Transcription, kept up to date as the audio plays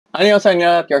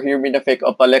Annyeonghaseyo, you're here with the fake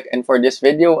Opalek, and for this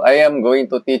video, I am going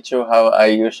to teach you how I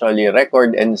usually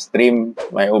record and stream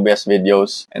my OBS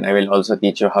videos, and I will also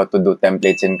teach you how to do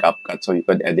templates in CapCut so you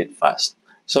could edit fast.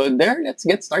 So there, let's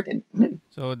get started.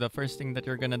 So the first thing that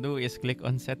you're gonna do is click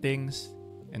on settings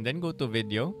and then go to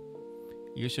video.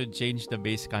 You should change the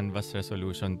base canvas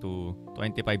resolution to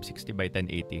 2560 by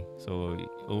 1080. So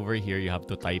over here, you have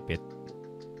to type it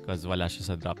because wala siya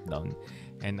sa drop down.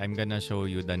 And I'm gonna show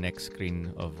you the next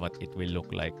screen of what it will look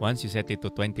like once you set it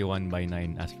to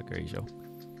 21:9 aspect ratio.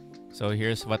 So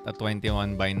here's what a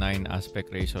 21:9 aspect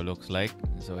ratio looks like.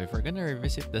 So if we're gonna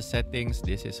revisit the settings,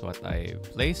 this is what I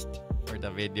placed for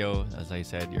the video. As I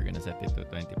said, you're gonna set it to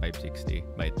 2560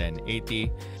 by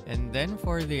 1080. And then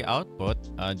for the output,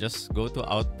 just go to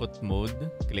output mode,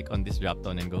 click on this drop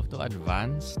down and go to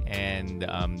advanced. And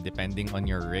depending on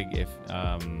your rig, if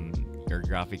your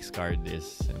graphics card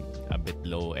is a bit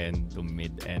low end to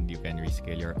mid end, you can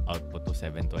rescale your output to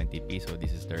 720p. So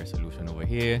this is the resolution over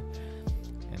here.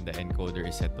 And the encoder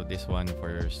is set to this one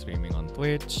for streaming on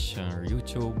Twitch or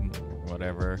YouTube or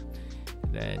whatever.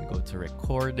 Then go to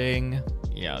recording.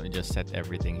 Yeah, just set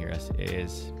everything here as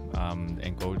is. The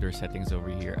encoder settings over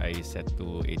here I set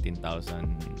to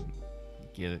 18,000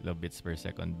 kilobits per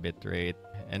second bitrate.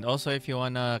 And also if you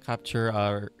wanna capture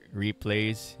our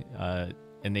replays,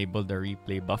 enable the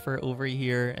replay buffer over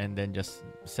here and then just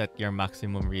set your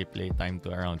maximum replay time to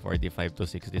around 45 to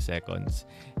 60 seconds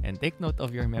and take note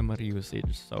of your memory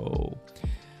usage. So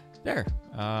there,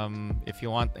 if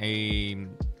you want a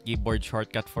keyboard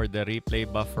shortcut for the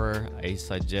replay buffer, I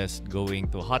suggest going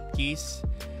to hotkeys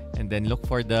and then look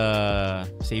for the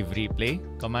save replay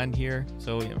command here.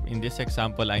 So in this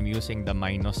example, I'm using the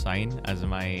minus sign as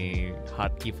my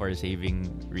hotkey for saving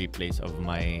replays of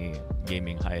my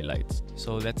gaming highlights.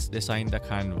 So let's design the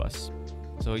canvas.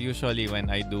 So usually when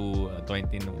I do a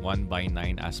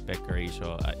 21:9 aspect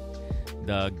ratio,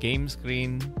 the game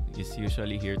screen is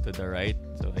usually here to the right.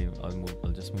 So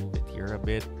I'll just move it here a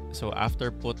bit. So after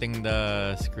putting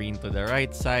the screen to the right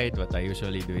side, what I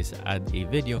usually do is add a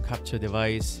video capture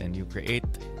device and you create,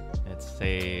 let's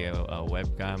say, a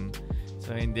webcam.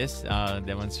 So in this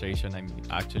demonstration, I'm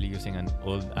actually using an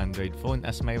old Android phone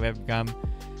as my webcam.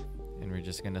 And we're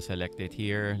just gonna select it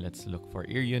here. Let's look for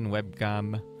Irion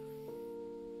webcam.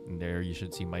 And there you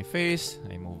should see my face.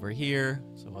 I'm over here.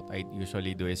 So what I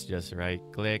usually do is just right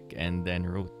click and then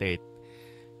rotate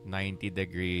 90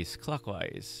 degrees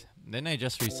clockwise. Then I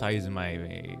just resize my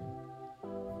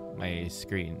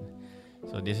screen.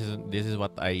 So this is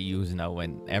what I use now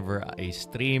whenever I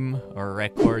stream or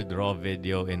record raw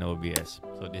video in OBS.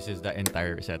 So this is the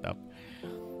entire setup.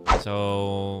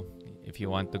 So if you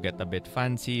want to get a bit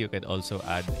fancy, you could also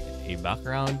add a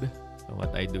background. So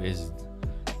what I do is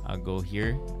I'll go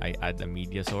here, I add a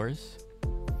media source,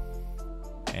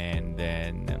 and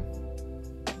then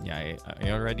yeah,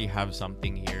 I already have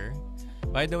something here.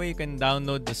 By the way, you can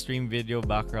download the stream video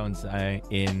backgrounds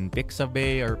in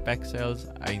Pixabay or Pexels.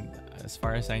 As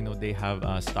far as I know, they have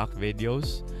stock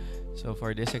videos. So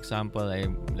for this example,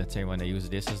 let's say I want to use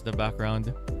this as the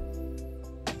background.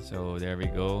 So there we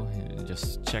go.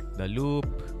 Just check the loop,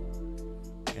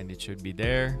 and it should be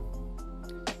there.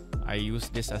 I use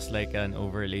this as like an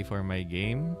overlay for my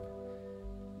game.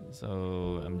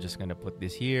 So I'm just gonna put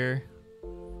this here.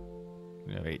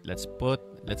 Wait, let's put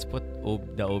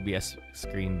the OBS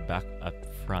screen back up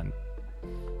front.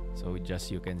 So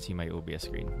just you can see my OBS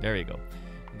screen. There we go.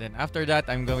 And then after that,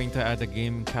 I'm going to add a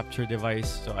game capture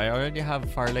device. So I already have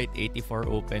Farlight 84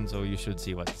 open, so you should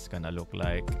see what it's gonna look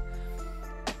like.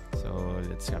 So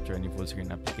let's capture any full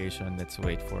screen application. Let's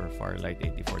wait for Farlight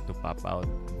 84 to pop out.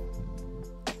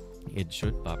 It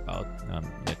should pop out.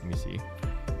 Let me see.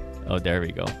 Oh, there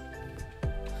we go.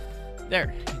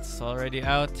 There, it's already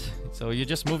out. So you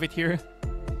just move it here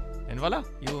and voila,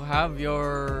 you have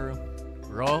your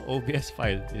raw OBS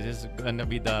file. This is gonna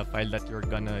be the file that you're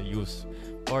gonna use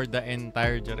for the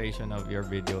entire duration of your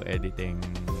video editing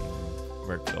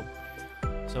workflow.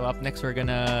 So up next, we're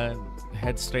gonna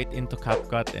head straight into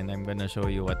CapCut and I'm gonna show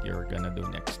you what you're gonna do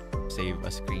next. Save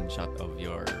a screenshot of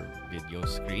your video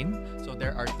screen. So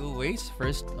there are two ways.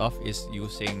 First off is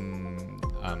using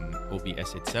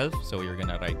OBS itself. So you're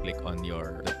gonna right click on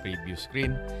the preview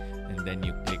screen and then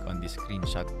you click on the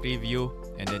screenshot preview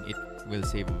and then it will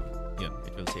save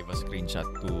a screenshot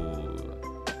to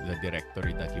the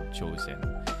directory that you've chosen.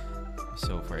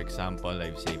 So for example,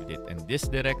 I've saved it in this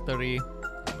directory.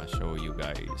 I'm gonna show you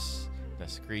guys the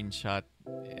screenshot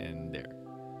and there.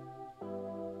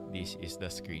 This is the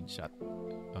screenshot.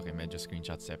 Okay, medyo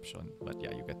screenshotception, but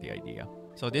yeah, you get the idea.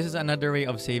 So this is another way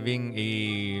of saving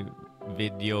a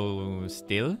video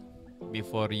still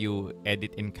before you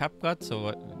edit in CapCut.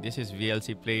 So this is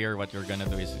VLC player. What you're gonna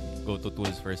do is go to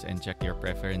tools first and check your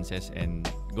preferences, and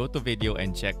go to video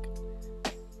and check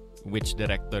which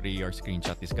directory your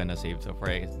screenshot is gonna save. So for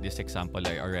this example,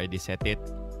 I already set it,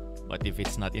 but if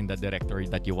it's not in the directory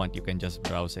that you want, you can just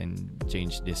browse and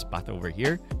change this path over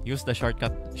here. Use the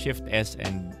shortcut Shift S,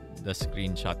 and the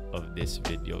screenshot of this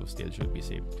video still should be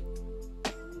saved.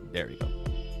 There we go.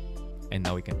 And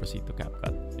now we can proceed to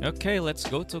CapCut. Okay, let's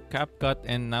go to CapCut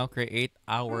and now create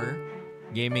our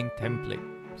gaming template.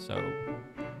 So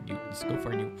let's go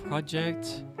for a new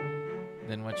project.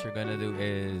 Then what you're gonna do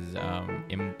is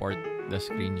import the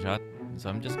screenshot. So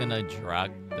I'm just gonna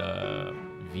drag the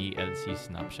VLC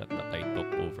snapshot that I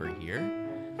took over here.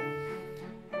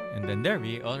 And then there,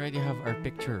 we already have our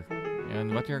picture.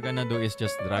 And what you're gonna do is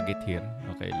just drag it here.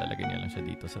 Okay, lalagay niyo lang siya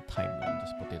dito sa timeline.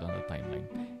 Just put it on the timeline.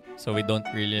 So we don't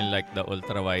really like the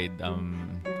ultra-wide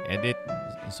edit.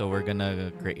 So we're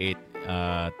gonna create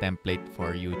a template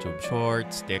for YouTube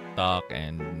Shorts, TikTok,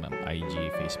 and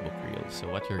IG, Facebook Reels. So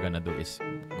what you're gonna do is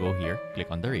go here, click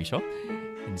on the ratio,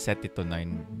 and set it to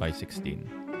 9:16.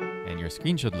 And your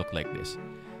screen should look like this.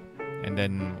 And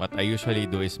then what I usually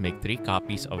do is make 3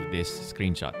 copies of this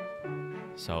screenshot.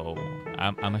 So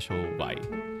I'm gonna show why.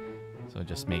 So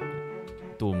just make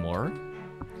 2 more.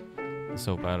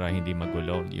 So para hindi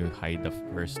magulo, you hide the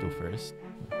first 2 first.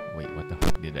 Wait, what the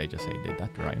fuck did I just say? Did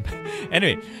that rhyme?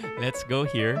 Anyway, let's go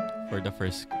here for the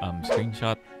first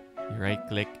screenshot. You right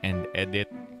click and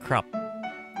edit crop.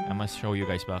 I must show you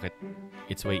guys bakit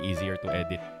it's way easier to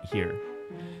edit here.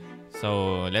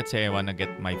 So let's say I wanna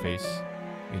get my face.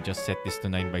 You just set this to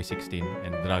 9:16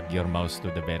 and drag your mouse to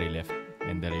the very left.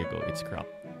 And there you go, it's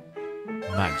cropped.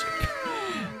 Magic.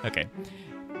 Okay.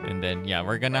 And then, yeah,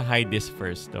 we're gonna hide this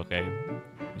first, okay?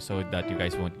 So that you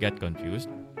guys won't get confused.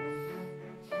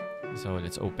 So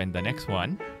let's open the next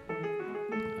one.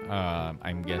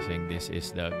 I'm guessing this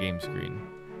is the game screen.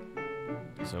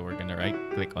 So we're gonna right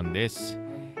click on this,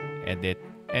 edit,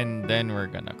 and then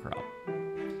we're gonna crop.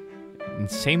 And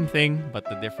same thing, but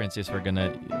the difference is we're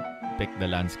gonna pick the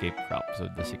landscape crop.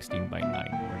 So the 16:9.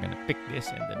 We're gonna pick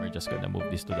this, and then we're just gonna move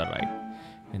this to the right.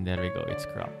 And there we go, it's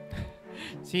cropped.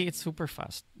 See, it's super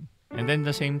fast. And then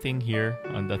the same thing here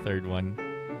on the third one.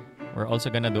 We're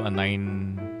also gonna do a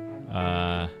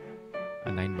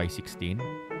 9:16.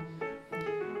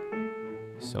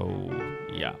 So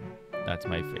yeah, that's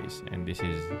my face, and this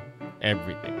is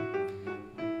everything.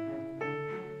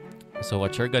 So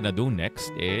what you're gonna do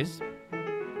next is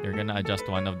you're gonna adjust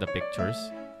one of the pictures.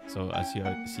 So as you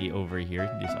see over here,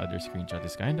 this other screenshot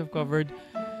is kind of covered.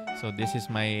 So this is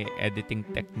my editing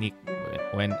technique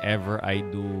whenever I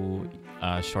do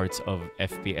shorts of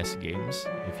FPS games.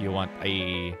 If you want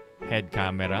a head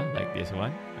camera like this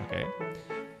one, okay,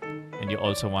 and you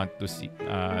also want to see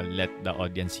let the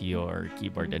audience see your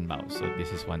keyboard and mouse. So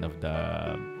this is one of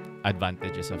the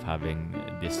advantages of having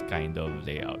this kind of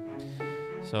layout.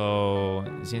 So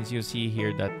since you see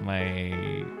here that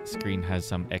my screen has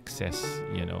some excess,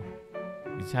 you know,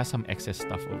 it has some excess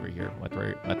stuff over here.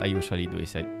 What I usually do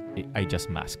is I just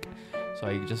mask. So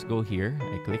I just go here,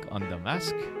 I click on the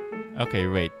mask. Okay,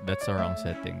 wait, that's the wrong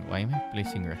setting. Why am I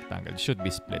placing rectangle? It should be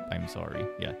split, I'm sorry.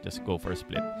 Yeah, just go for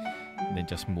split. And then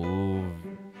just move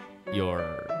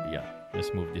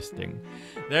just move this thing.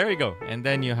 There we go. And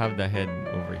then you have the head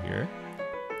over here.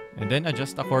 And then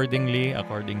adjust accordingly,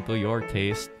 according to your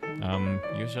taste.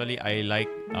 Usually I like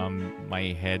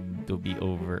my head to be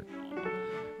over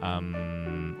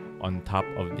on top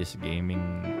of this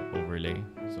gaming overlay.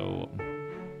 So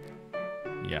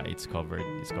yeah, it's covered.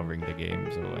 It's covering the game.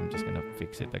 So I'm just gonna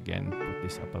fix it again. Put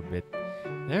this up a bit.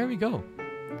 There we go.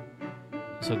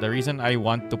 So the reason I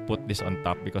want to put this on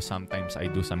top because sometimes I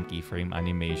do some keyframe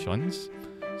animations.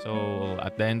 So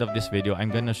at the end of this video, I'm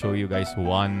gonna show you guys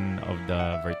one of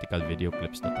the vertical video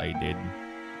clips that I did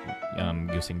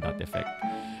using that effect.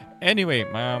 Anyway,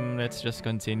 let's just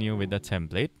continue with the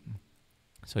template.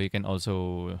 So you can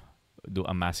also do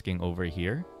a masking over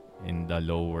here in the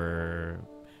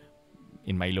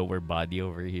in my lower body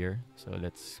over here. So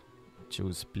let's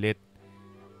choose split.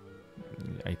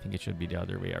 I think it should be the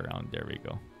other way around. There we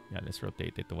go. Yeah, let's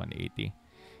rotate it to 180.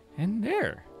 And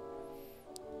there.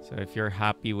 So if you're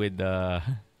happy with the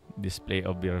display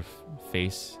of your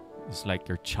face, it's like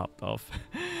you're chopped off.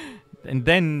 And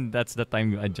then that's the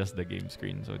time you adjust the game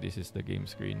screen. So this is the game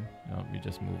screen. You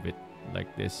just move it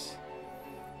like this.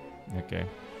 Okay.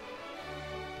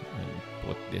 And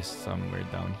put this somewhere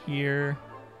down here.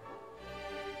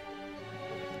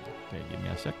 Okay, give me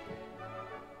a sec.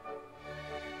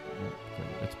 Okay,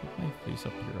 let's put my face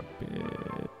up here a bit.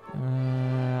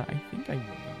 I think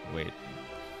wait.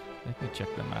 Let me check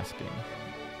the masking.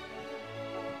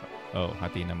 Oh,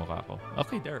 hati na mukha ko.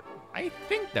 Okay, there. I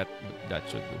think that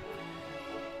should do.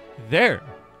 There.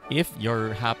 If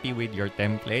you're happy with your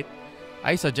template,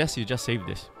 I suggest you just save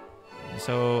this.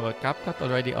 So CapCut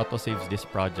already auto-saves this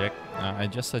project. I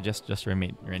just suggest just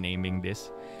renaming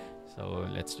this. So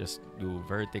let's just do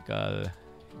vertical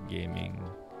gaming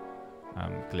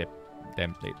clip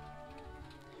template.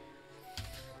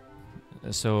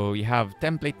 So you have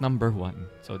template number 1.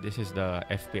 So this is the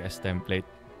FPS template.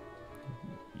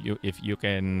 If you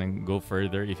can go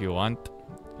further if you want.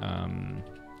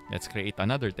 Let's create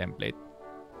another template.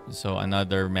 So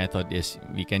another method is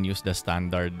we can use the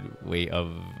standard way of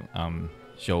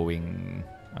showing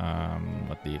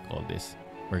what do you call this?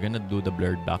 We're gonna do the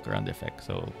blurred background effect.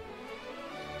 So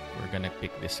we're gonna pick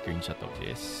this screenshot of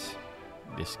this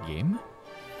game.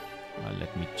 Let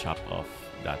me chop off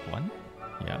that one.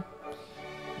 Yeah,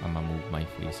 I'm gonna move my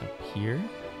face up here.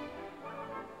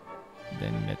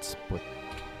 Then let's put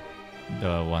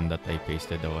the one that I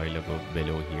pasted a while ago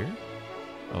below here.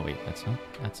 Oh wait, that's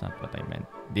not what I meant.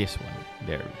 This one,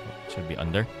 there we go. It should be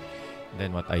under.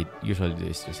 Then what I usually do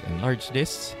is just enlarge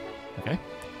this, okay?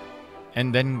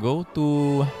 And then go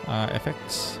to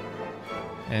effects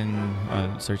and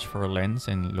search for a lens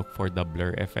and look for the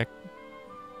blur effect.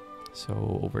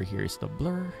 So over here is the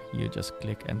blur. You just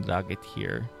click and drag it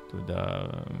here to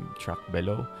the track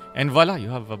below, and voila, you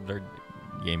have a blurred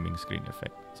gaming screen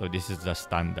effect. So this is the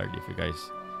standard if you guys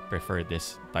prefer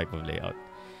this type of layout.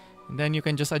 And then you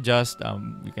can just adjust.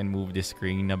 You can move the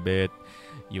screen a bit.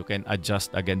 You can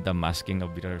adjust again the masking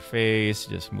of your face.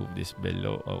 Just move this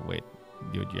below. Oh wait,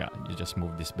 dude, yeah, you just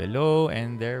move this below,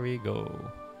 and there we go.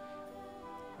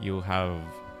 You have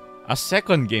a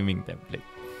second gaming template.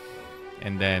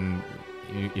 And then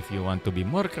if you want to be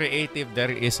more creative,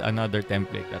 there is another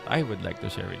template that I would like to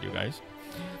share with you guys.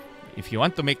 If you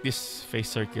want to make this face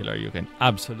circular, you can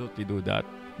absolutely do that.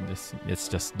 Let's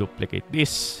just duplicate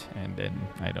this, and then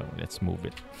I don't know, let's move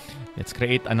it. Let's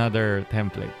create another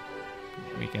template.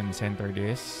 We can center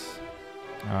this.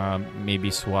 Maybe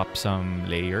swap some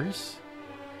layers.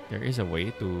 There is a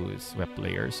way to swap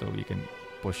layers, so you can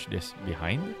push this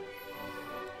behind.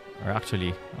 Or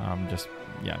actually,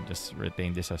 just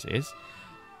retain this as is.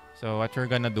 So what we're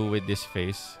gonna do with this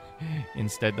face,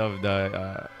 instead of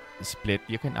the split,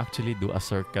 you can actually do a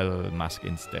circle mask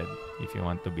instead if you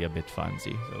want to be a bit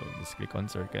fancy. So just click on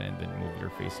circle and then move your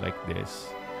face like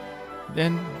this.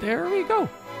 Then there we go.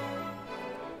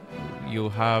 You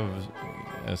have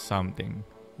something.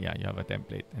 Yeah, you have a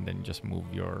template, and then just move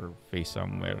your face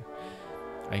somewhere.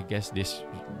 I guess this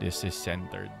is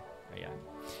centered. Ayan.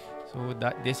 So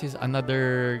this is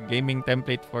another gaming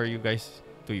template for you guys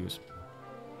to use.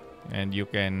 And you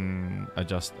can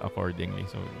adjust accordingly.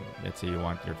 So let's say you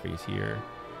want your face here.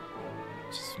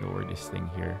 Just lower this thing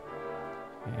here.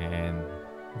 And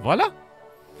voila!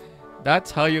 That's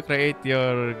how you create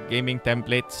your gaming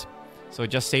templates. So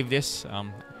just save this.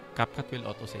 CapCut will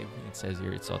auto-save. It says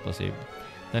here it's auto-save.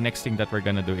 The next thing that we're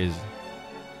gonna do is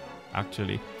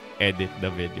actually edit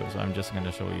the video. So I'm just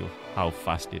gonna show you how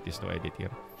fast it is to edit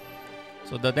here.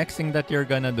 So the next thing that you're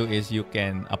gonna do is you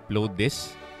can upload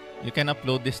this. You can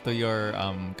upload this to your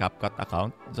CapCut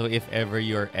account. So if ever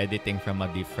you're editing from a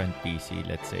different PC,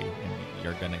 let's say, and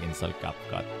you're gonna install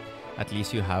CapCut, at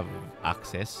least you have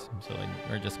access. So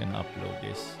we're just gonna upload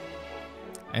this.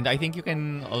 And I think you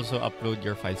can also upload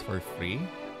your files for free.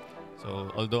 So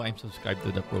although I'm subscribed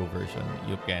to the pro version,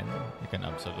 you can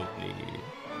absolutely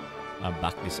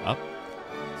back this up.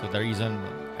 So the reason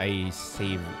I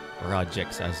save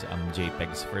projects as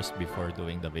JPEGs first before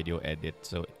doing the video edit,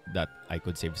 so that I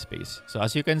could save space. So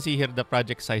as you can see here, the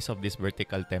project size of this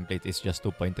vertical template is just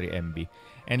 2.3 MB.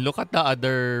 And look at the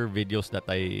other videos that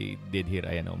I did here.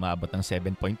 Ayan, maabot ng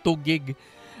 7.2 gig.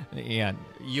 Ayan,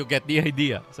 you get the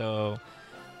idea. So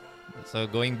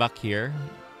going back here,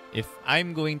 if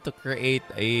I'm going to create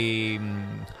a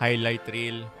highlight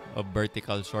reel of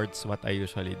vertical shorts, what I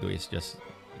usually do is just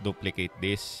duplicate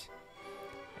this,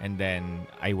 and then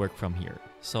I work from here.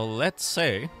 So let's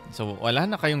say, so wala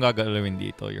na kayong gagalawin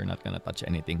dito. You're not gonna touch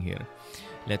anything here.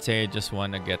 Let's say I just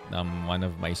want to get one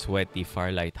of my sweaty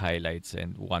Farlight highlights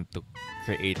and want to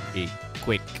create a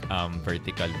quick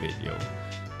vertical video.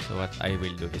 So what I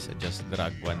will do is I just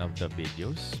drag one of the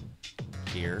videos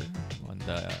here on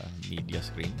the media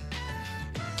screen.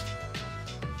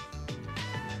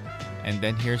 And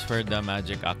then here's where the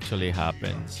magic actually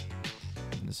happens.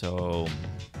 So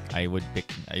I would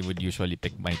usually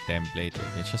pick my template.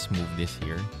 Let's just move this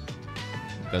here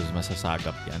because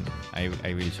masasagap yan.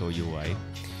 I will show you why.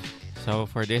 So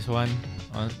for this one,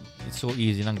 it's so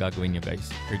easy lang gagawin nyo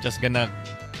guys. You're just gonna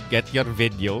get your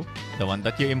video, the one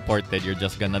that you imported, you're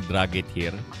just gonna drag it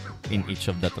here in each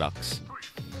of the tracks.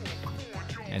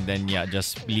 And then, yeah,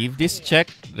 just leave this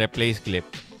checked, replace clip,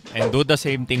 and do the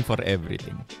same thing for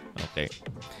everything. Okay.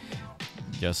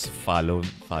 Just follow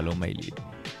my lead.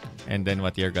 And then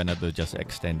what you're gonna do, just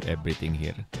extend everything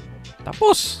here.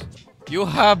 Tapos! You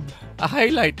have a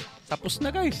highlight. Tapos na,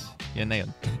 guys. Yan na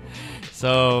yun.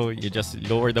 So, you just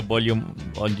lower the volume,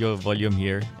 audio volume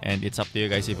here. And it's up to you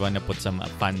guys if you wanna put some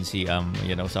fancy,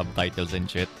 subtitles and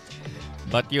shit.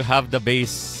 But you have the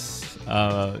base.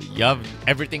 You have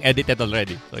everything edited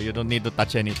already. So, you don't need to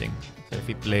touch anything. So, if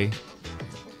you play,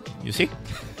 you see?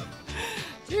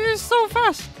 It's so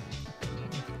fast.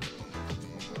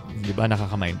 Di ba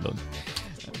nakaka-mind blown?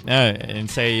 And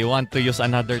say you want to use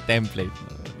another template.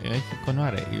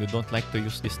 Kunwari, you don't like to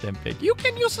use this template. You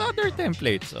can use other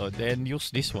templates. So then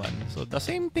use this one. So the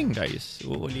same thing, guys.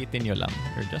 Uulitin nyo lang.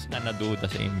 You're just gonna do the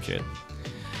same shit.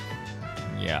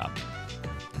 Yeah.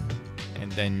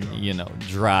 And then,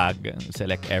 drag,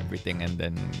 select everything, and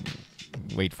then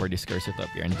wait for this cursor to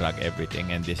appear and drag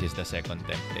everything. And this is the second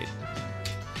template.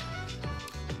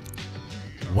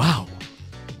 Wow!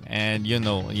 And you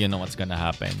know what's gonna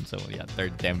happen. So yeah,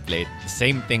 third template.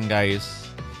 Same thing, guys.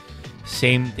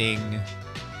 Same thing.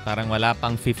 Parang wala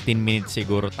pang 15 minutes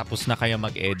siguro. Tapos na kayo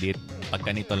mag-edit. Pag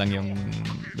ganito lang yung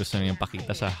gusto nyo yung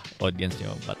pakita sa audience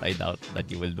nyo. But I doubt that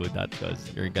you will do that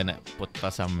because you're gonna put pa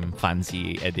some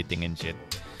fancy editing and shit.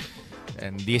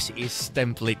 And this is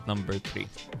template number 3.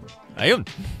 Ayun.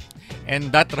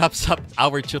 And that wraps up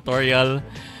our tutorial.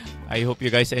 I hope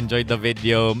you guys enjoyed the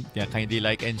video. Yeah, kindly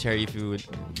like and share if you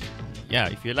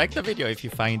like the video. If you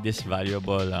find this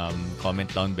valuable, comment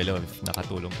down below if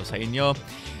nakatulong to sa inyo.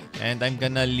 And I'm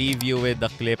gonna leave you with the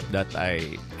clip that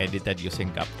I edited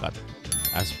using CapCut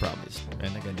as promised.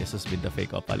 And again, this has been the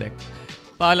fake Oppa.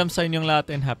 Paalam sa inyong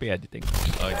lahat and happy editing.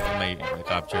 Oh, ito may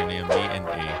capture na yung B and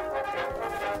A.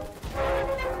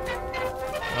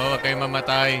 Oh, wag kayong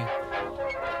mamatay.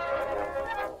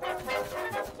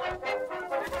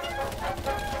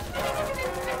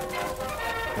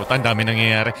 Puta, ang dami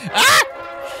nangyayari. Ah!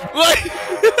 Why?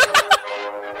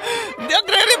 Hindi,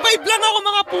 agre-revive lang ako,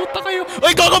 mga puta kayo.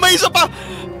 Uy, gago, may isa pa!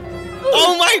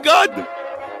 Oh my God!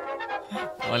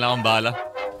 Wala akong bala.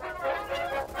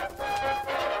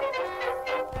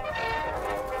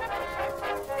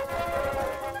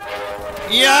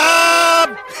 Yup!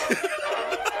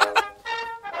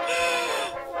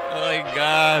 Oh my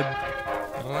God.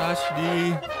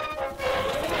 Rushdie.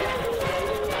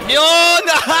 Yun!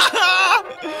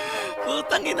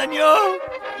 Putang ina nyo!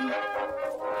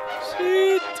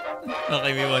 Shit!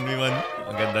 Okay, we won.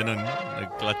 Ang ganda nun.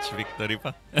 Nag-clutch victory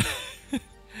pa.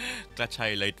 Clutch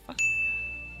highlight pa.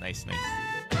 Nice.